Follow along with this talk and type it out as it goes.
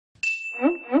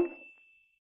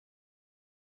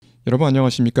여러분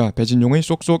안녕하십니까? 배진용의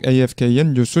쏙쏙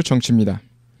AFKN 뉴스 정치입니다.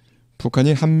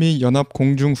 북한이 한미연합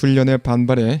공중훈련에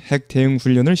반발해 핵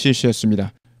대응훈련을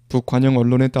실시했습니다.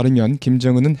 북관영언론에 따르면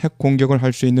김정은은 핵공격을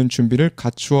할 수 있는 준비를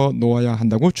갖추어 놓아야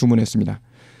한다고 주문했습니다.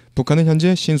 북한은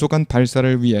현재 신속한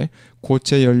발사를 위해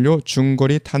고체연료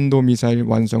중거리탄도미사일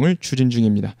완성을 추진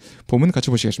중입니다. 본문 같이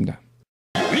보시겠습니다.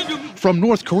 From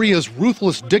North Korea's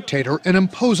ruthless dictator, an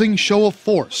imposing show of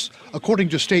force. According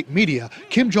to state media,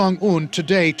 Kim Jong-un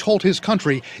today told his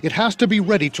country it has to be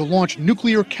ready to launch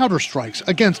nuclear counterstrikes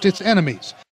against its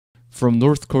enemies. From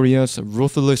North Korea's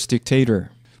ruthless dictator,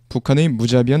 북한의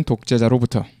무자비한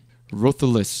독재자로부터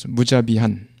ruthless,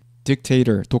 무자비한,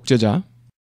 dictator, 독재자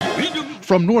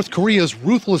From North Korea's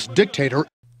ruthless dictator,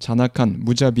 잔악한,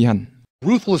 무자비한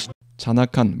ruthless,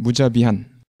 잔악한, 무자비한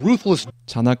ruthless,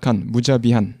 잔악한,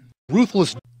 무자비한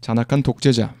ruthless, 잔악한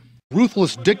독재자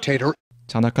ruthless dictator,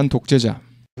 잔악한 독재자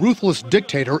ruthless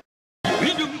dictator.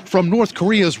 From North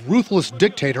Korea's ruthless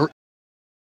dictator,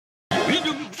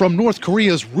 from North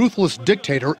Korea's ruthless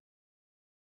dictator,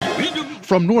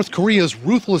 from North Korea's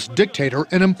ruthless dictator,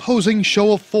 an imposing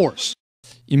show of force.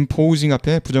 imposing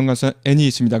앞에 부정관사 n이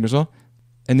있습니다. 그래서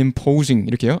an imposing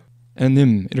이렇게요.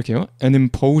 이렇게요. an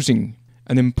imposing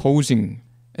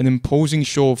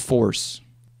show of force.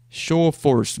 show of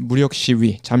force, 무력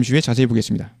시위. 잠시 후에 자세히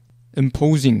보겠습니다.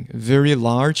 imposing, very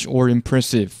large or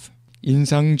impressive.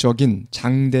 인상적인,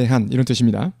 장대한 이런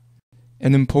뜻입니다.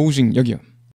 an imposing 여기요.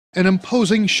 An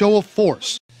imposing show of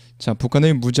force. 자,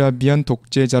 북한의 무자비한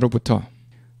독재자로부터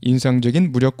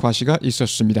인상적인 무력 과시가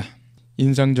있었습니다.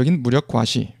 인상적인 무력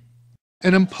과시.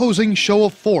 An imposing show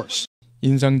of force.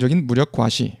 인상적인 무력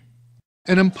과시.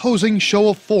 An imposing show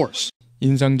of force.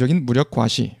 인상적인 무력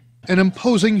과시. An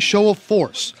imposing show of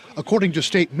force. According to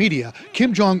state media,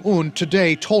 Kim Jong-un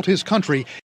today told his country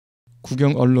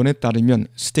국영 언론에 따르면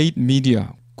state media,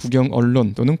 국영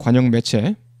언론 또는 관영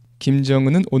매체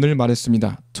김정은은 오늘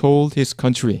말했습니다. told his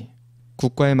country.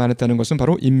 국가에 말했다는 것은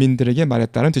바로 인민들에게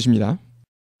말했다는 뜻입니다.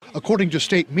 According to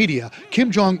state media,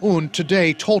 Kim Jong-un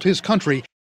today told his country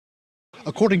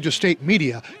According to state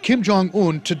media, Kim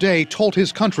Jong-un today told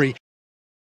his country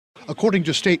According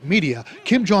to state media,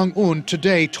 Kim Jong-un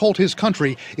today told his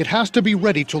country it has to be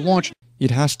ready to launch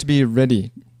It has to be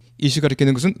ready. 이시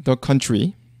가리키는 것은 the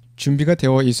country. 준비가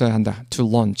되어 있어야 한다. to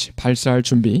launch. 발사할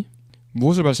준비.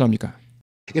 무엇을 발사합니까?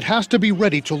 It has to be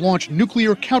ready to launch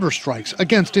nuclear counterstrikes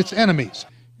against its enemies.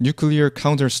 nuclear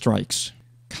counterstrikes.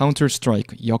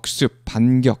 counterstrike. 역습,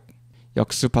 반격.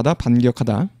 역습하다,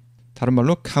 반격하다. 다른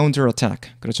말로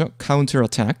counterattack. 그렇죠?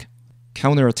 counterattack.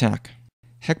 counterattack.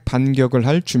 핵 반격을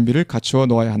할 준비를 갖추어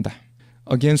놓아야 한다.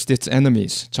 against its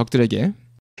enemies. 적들에게.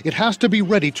 It has to be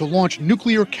ready to launch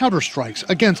nuclear counterstrikes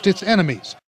against its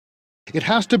enemies. It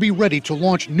has to be ready to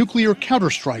launch nuclear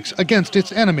counterstrikes against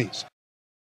its enemies.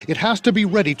 It has to be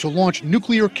ready to launch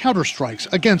nuclear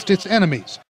counterstrikes against its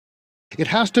enemies. It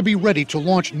has to be ready to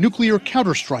launch nuclear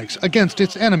counterstrikes against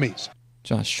its enemies.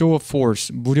 자, show of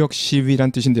force, 무력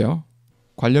시위란 뜻인데요.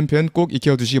 관련 표현 꼭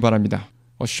익혀두시기 바랍니다.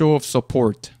 A show of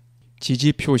support,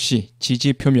 지지 표시,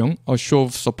 지지 표명, a show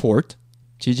of support,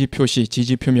 지지 표시,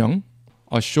 지지 표명,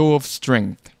 a show of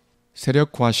strength,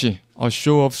 세력 과시, a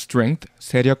show of strength,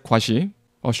 세력 과시,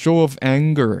 a show of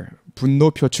anger,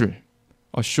 분노 표출,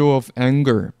 a show of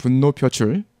anger, 분노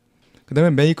표출. 그 다음에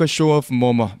make a show of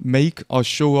뭐뭐, make a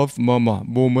show of 뭐뭐,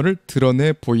 뭐뭐를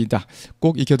드러내 보이다.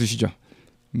 꼭 익혀두시죠.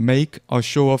 make a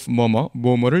show of 뭐뭐,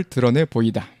 뭐뭐를 드러내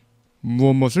보이다.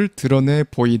 무엇을 드러내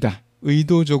보이다.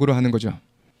 의도적으로 하는 거죠.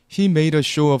 He made a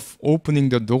show of opening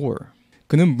the door.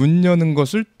 그는 문 여는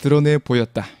것을 드러내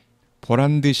보였다.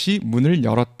 보란듯이 문을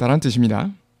열었다란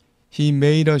뜻입니다. He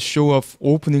made a show of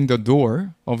opening the door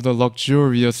of the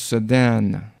luxurious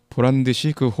sedan.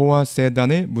 보란듯이 그 호화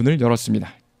세단의 문을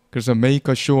열었습니다. 그래서 make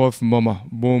a show of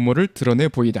뭐뭐를 드러내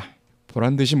보이다.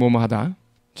 보란듯이 뭐뭐하다.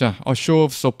 자, a show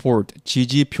of support,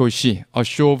 지지 표시, a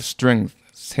show of strength,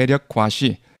 세력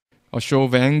과시, a show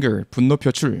of anger, 분노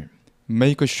표출,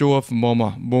 make a show of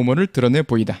뭐뭐를 드러내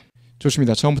보이다.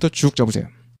 좋습니다. 처음부터 쭉 잡으세요.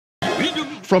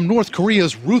 From North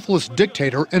Korea's ruthless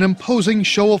dictator, an imposing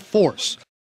show of force.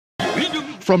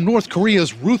 From North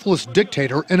Korea's ruthless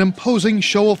dictator, an imposing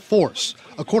show of force.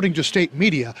 According to state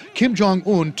media, Kim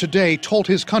Jong-un today told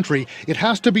his country it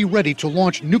has to be ready to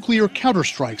launch nuclear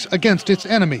counterstrikes against its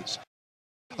enemies.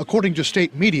 According to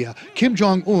state media, Kim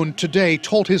Jong-un today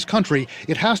told his country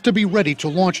it has to be ready to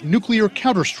launch nuclear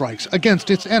counterstrikes against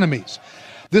its enemies.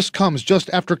 This comes just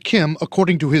after Kim,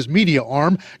 according to his media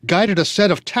arm, guided a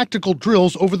set of tactical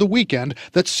drills over the weekend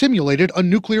that simulated a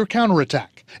nuclear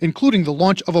counterattack. including the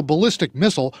launch of a ballistic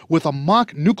missile with a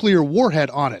mock nuclear warhead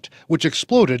on it, which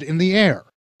exploded in the air.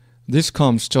 This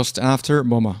comes just after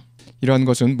뭐뭐. 이러한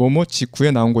것은 뭐뭐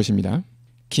직후에 나온 것입니다.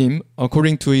 Kim,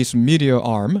 according to his media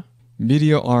arm,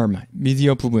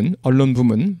 미디어 부분, 언론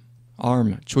부문,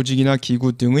 arm, 조직이나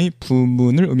기구 등의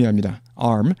부문을 의미합니다.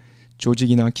 arm,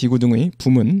 조직이나 기구 등의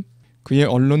부문, 그의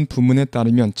언론 부문에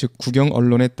따르면, 즉 국영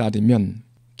언론에 따르면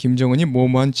김정은이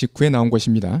뭐뭐한 직후에 나온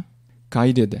것입니다.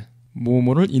 guided,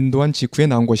 뭐뭐를 인도한 직후에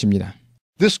나온 것입니다.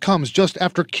 This comes just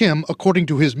after Kim, according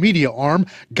to his media arm,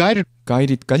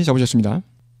 guided까지 잡으셨습니다.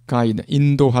 guide,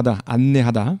 인도하다,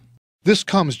 안내하다. This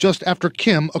comes just after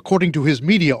Kim, according to his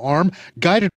media arm,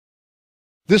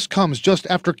 This comes just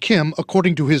after Kim,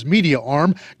 according to his media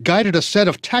arm, guided a set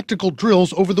of tactical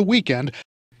drills over the weekend.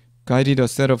 Guided a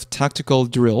set of tactical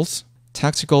drills.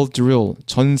 Tactical drill,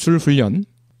 전술훈련.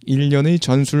 일련의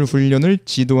전술훈련을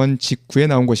지도한 직후에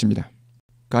나온 것입니다.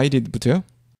 Guided부터요.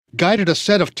 Guided a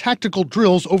set of tactical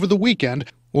drills over the weekend.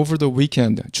 Over the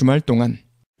weekend, 주말 동안.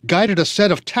 Guided a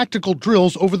set of tactical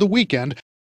drills over the weekend.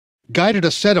 Guided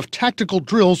a set of tactical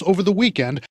drills over the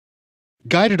weekend.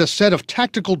 Guided a set of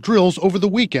tactical drills over the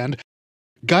weekend.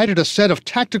 Guided a set of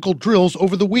tactical drills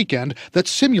over the weekend that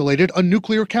simulated a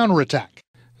nuclear counterattack.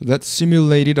 That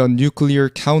simulated a nuclear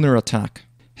counterattack.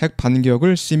 핵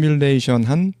반격을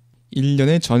시뮬레이션한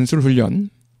일련의 전술훈련.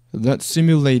 That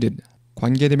simulated.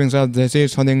 관계대명사 that의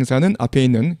선행사는 앞에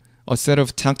있는 a set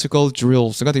of tactical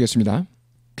drills가 되겠습니다.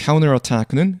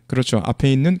 counterattack는 그렇죠.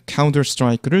 앞에 있는 counter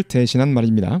strike를 대신한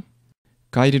말입니다.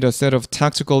 Guided a set of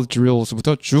tactical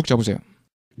drills부터 쭉 잡으세요.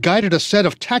 Guided a set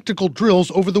of tactical drills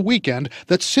over the weekend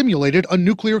that simulated a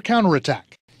nuclear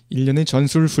counterattack. 일련의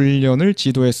전술훈련을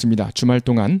지도했습니다. 주말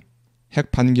동안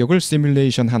핵 반격을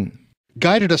시뮬레이션한.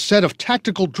 Guided a set of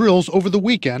tactical drills over the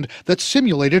weekend that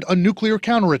simulated a nuclear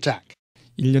counterattack.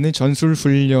 일련의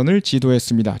전술훈련을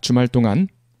지도했습니다. 주말 동안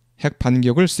핵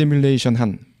반격을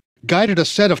시뮬레이션한. Guided a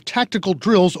set of tactical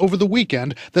drills over the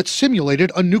weekend that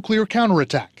simulated a nuclear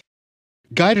counterattack.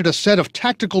 Guided a set of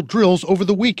tactical drills over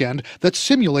the weekend that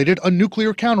simulated a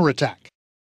nuclear counterattack.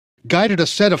 Guided a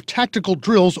set of tactical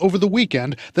drills over the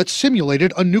weekend that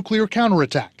simulated a nuclear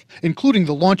counterattack, including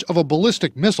the launch of a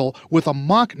ballistic missile with a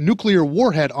mock nuclear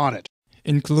warhead on it.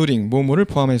 Including 뭐뭐를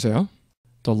포함해서요.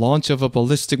 The launch of a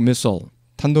ballistic missile,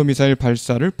 탄도미사일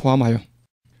발사를 포함하여.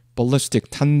 Ballistic,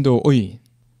 탄도의.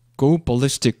 Go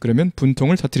ballistic, 그러면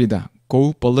분통을 터뜨리다.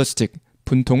 Go ballistic,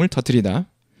 분통을 터뜨리다.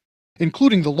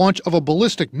 Including the launch of a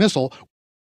ballistic missile,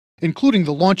 including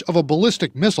the launch of a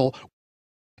ballistic missile,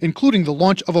 including the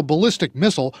launch of a ballistic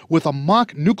missile with a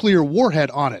mock nuclear warhead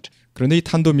on it. 그런데 이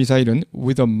탄도미사일은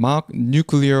with a mock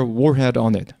nuclear warhead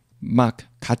on it. mock,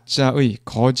 가짜의,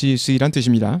 거짓의란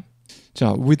뜻입니다.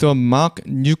 자, with a mock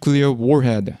nuclear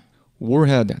warhead.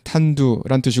 warhead,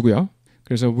 탄두란 뜻이고요.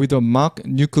 그래서 with a mock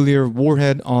nuclear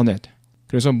warhead on it.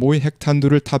 그래서 모의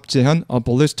핵탄두를 탑재한 a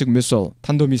ballistic missile,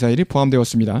 탄도미사일이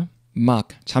포함되었습니다.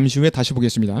 mock, 잠시 후에 다시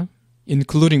보겠습니다.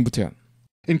 including부터요.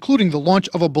 Including the launch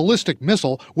of a ballistic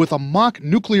missile with a mock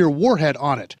nuclear warhead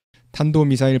on it.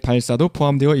 탄도미사일 발사도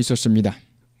포함되어 있었습니다.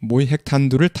 모의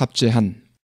핵탄두를 탑재한.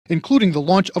 Including the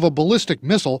launch of a ballistic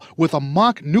missile with a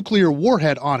mock nuclear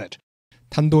warhead on it.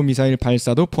 탄도미사일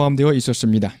발사도 포함되어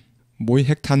있었습니다. 모의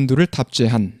핵탄두를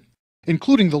탑재한.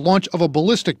 Including the launch of a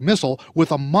ballistic missile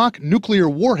with a mock nuclear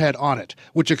warhead on it,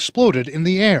 which exploded in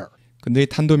the air. 근데 이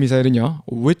탄도미사일은요,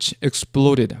 which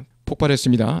exploded,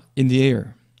 폭발했습니다. in the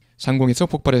air, 상공에서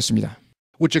폭발했습니다.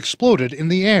 Which exploded in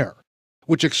the air.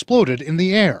 Which exploded in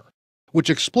the air.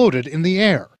 Which exploded in the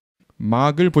air.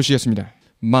 mock을 보시겠습니다.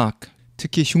 mock,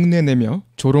 특히 흉내내며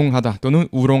조롱하다 또는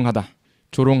우롱하다.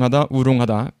 조롱하다,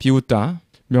 우롱하다, 비웃다.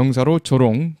 명사로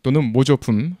조롱 또는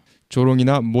모조품,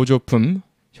 조롱이나 모조품.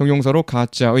 형용사로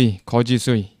가짜의,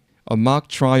 거짓의. A mock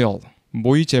trial,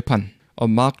 모의 재판. A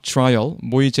mock trial,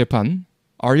 모의 재판.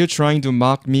 Are you trying to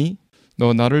mock me?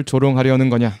 너 나를 조롱하려는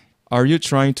거냐? Are you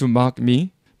trying to mock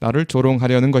me? 나를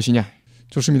조롱하려는 것이냐?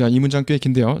 좋습니다. 이 문장 꽤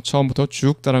긴데요. 처음부터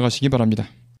쭉 따라가시기 바랍니다.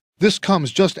 This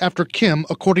comes just after Kim,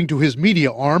 according to his media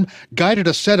arm, guided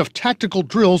a set of tactical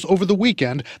drills over the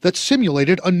weekend that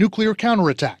simulated a nuclear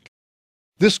counterattack.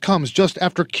 This comes just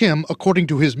after Kim, according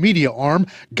to his media arm,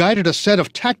 guided a set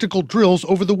of tactical drills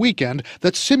over the weekend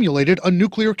that simulated a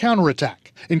nuclear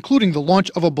counterattack, including the launch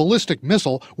of a ballistic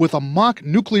missile with a mock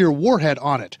nuclear warhead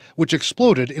on it, which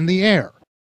exploded in the air.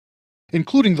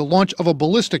 Including the launch of a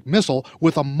ballistic missile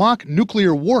with a mock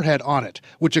nuclear warhead on it,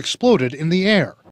 which exploded in the air.